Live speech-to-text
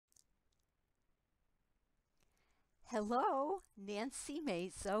Hello, Nancy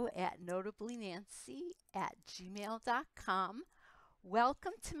Mazo at notablynancy@gmail.com.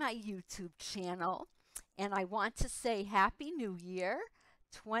 Welcome to my YouTube channel, and I want to say Happy New Year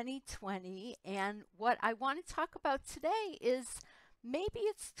 2020. And what I want to talk about today is maybe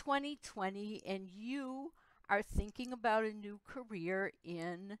it's 2020 and you are thinking about a new career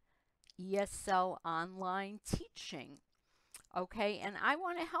in ESL online teaching. Okay, and I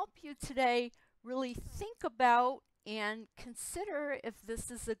want to help you today really think about and consider if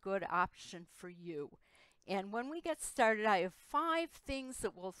this is a good option for you. And when we get started, I have 5 things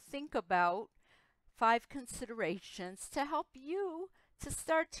that we'll think about, 5 considerations to help you to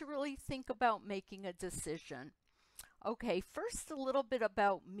start to really think about making a decision. Okay, first a little bit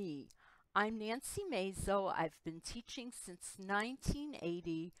about me. I'm Nancy Mazo. I've been teaching since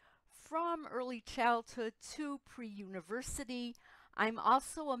 1980, from early childhood to pre-university. I'm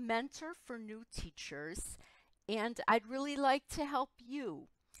also a mentor for new teachers, and I'd really like to help you.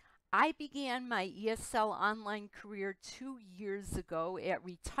 I began my ESL online career 2 years ago at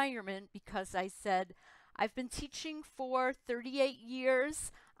retirement because I said, I've been teaching for 38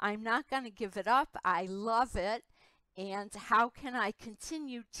 years. I'm not going to give it up. I love it. And how can I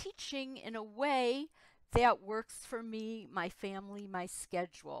continue teaching in a way that works for me, my family, my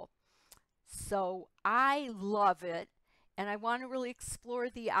schedule? So I love it, and I want to really explore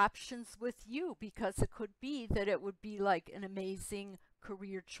the options with you because it could be that it would be like an amazing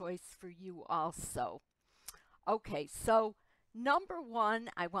career choice for you also. Okay, so number 1,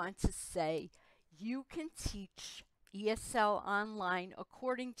 I want to say you can teach ESL online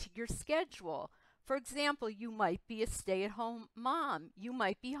according to your schedule. For example, you might be a stay-at-home mom. You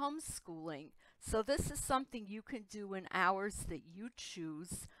might be homeschooling. So this is something you can do in hours that you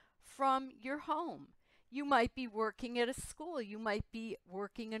choose from your home. You might be working at a school. You might be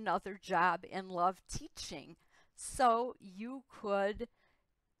working another job and love teaching. So you could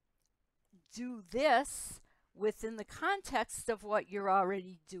do this within the context of what you're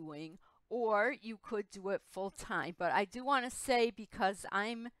already doing, or you could do it full time. But I do want to say, because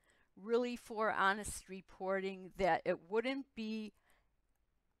I'm really for honest reporting, that it wouldn't be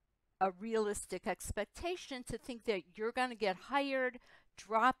a realistic expectation to think that you're going to get hired,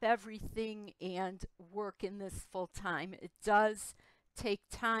 drop everything, and work in this full time. It does take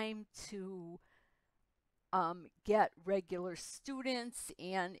time to get regular students,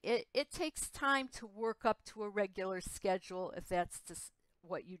 and it takes time to work up to a regular schedule if that's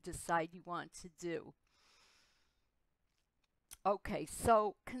what you decide you want to do. Okay,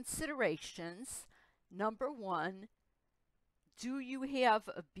 so considerations. Number 1, do you have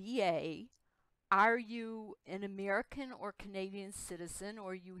a BA? Are you an American or Canadian citizen,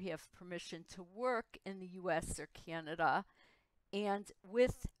 or you have permission to work in the US or Canada, and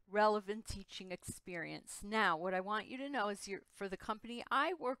with relevant teaching experience? Now, what I want you to know is for the company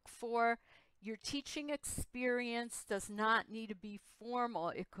I work for, your teaching experience does not need to be formal.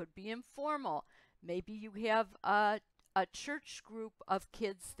 It could be informal. Maybe you have a church group of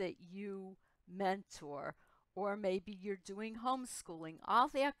kids that you mentor, or maybe you're doing homeschooling. All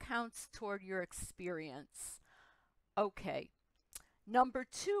that counts toward your experience. Okay. Number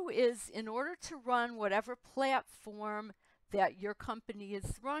 2 is, in order to run whatever platform that your company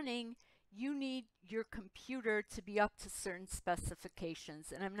is running, you need your computer to be up to certain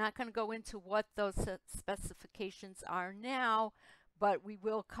specifications. And I'm not going to go into what those specifications are now, but we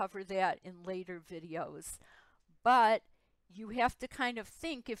will cover that in later videos. But you have to kind of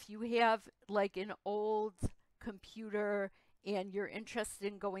think, if you have like an old computer and you're interested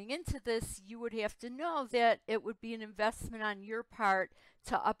in going into this, you would have to know that it would be an investment on your part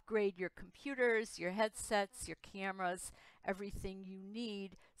to upgrade your computers, your headsets, your cameras, everything you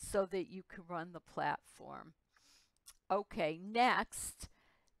need so that you can run the platform. Okay, next,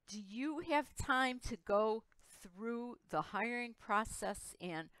 do you have time to go through the hiring process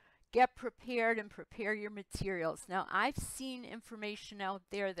and get prepared and prepare your materials? Now, I've seen information out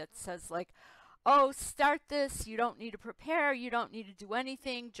there that says like, oh, start this, you don't need to prepare, you don't need to do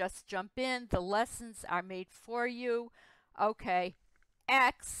anything, just jump in, the lessons are made for you. Okay,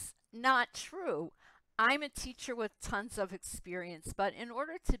 X, not true. I'm a teacher with tons of experience, but in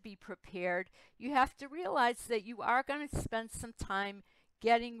order to be prepared, you have to realize that you are going to spend some time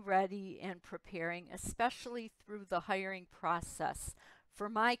getting ready and preparing, especially through the hiring process. For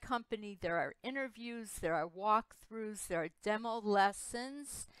my company, there are interviews, there are walkthroughs, there are demo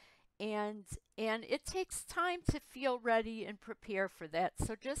lessons, and it takes time to feel ready and prepare for that.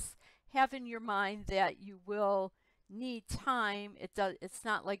 So just have in your mind that you will need time. It's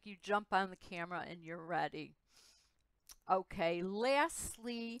not like you jump on the camera and you're ready. Okay,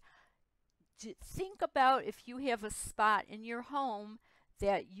 lastly, think about if you have a spot in your home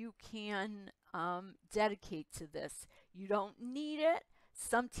that you can dedicate to this. You don't need it.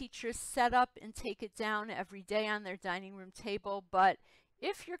 Some teachers set up and take it down every day on their dining room table, but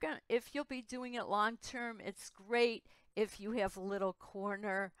if you'll be doing it long term, it's great if you have a little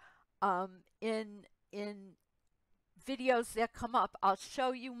corner. In videos that come up, I'll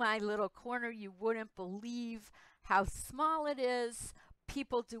show you my little corner. You wouldn't believe how small it is.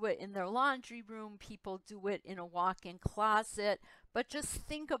 People do it in their laundry room. People do it in a walk-in closet. But just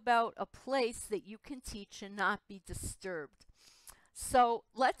think about a place that you can teach and not be disturbed. So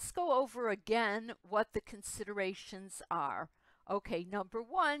let's go over again what the considerations are. Okay, number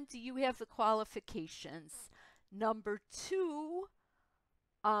one, do you have the qualifications? Number two,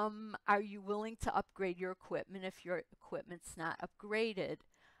 are you willing to upgrade your equipment if your equipment's not upgraded?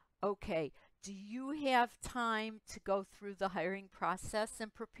 Okay, do you have time to go through the hiring process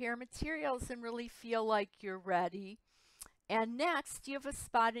and prepare materials and really feel like you're ready? And next, do you have a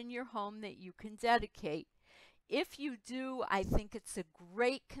spot in your home that you can dedicate? If you do, I think it's a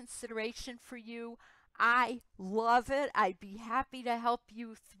great consideration for you. I love it. I'd be happy to help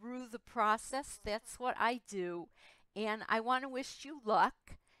you through the process. That's what I do. And I want to wish you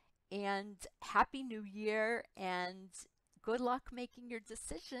luck and Happy New Year and good luck making your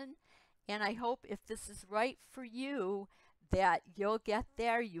decision. And I hope if this is right for you that you'll get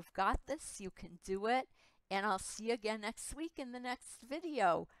there. You've got this. You can do it. And I'll see you again next week in the next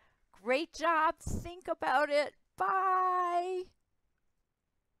video. Great job. Think about it. Bye.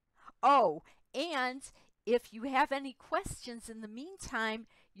 Oh, and if you have any questions in the meantime,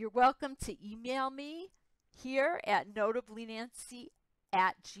 you're welcome to email me here at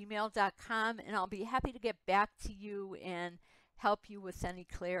notablynancy@gmail.com, and I'll be happy to get back to you and help you with any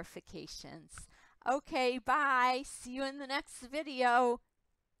clarifications. Okay, bye. See you in the next video.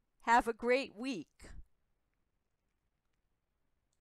 Have a great week.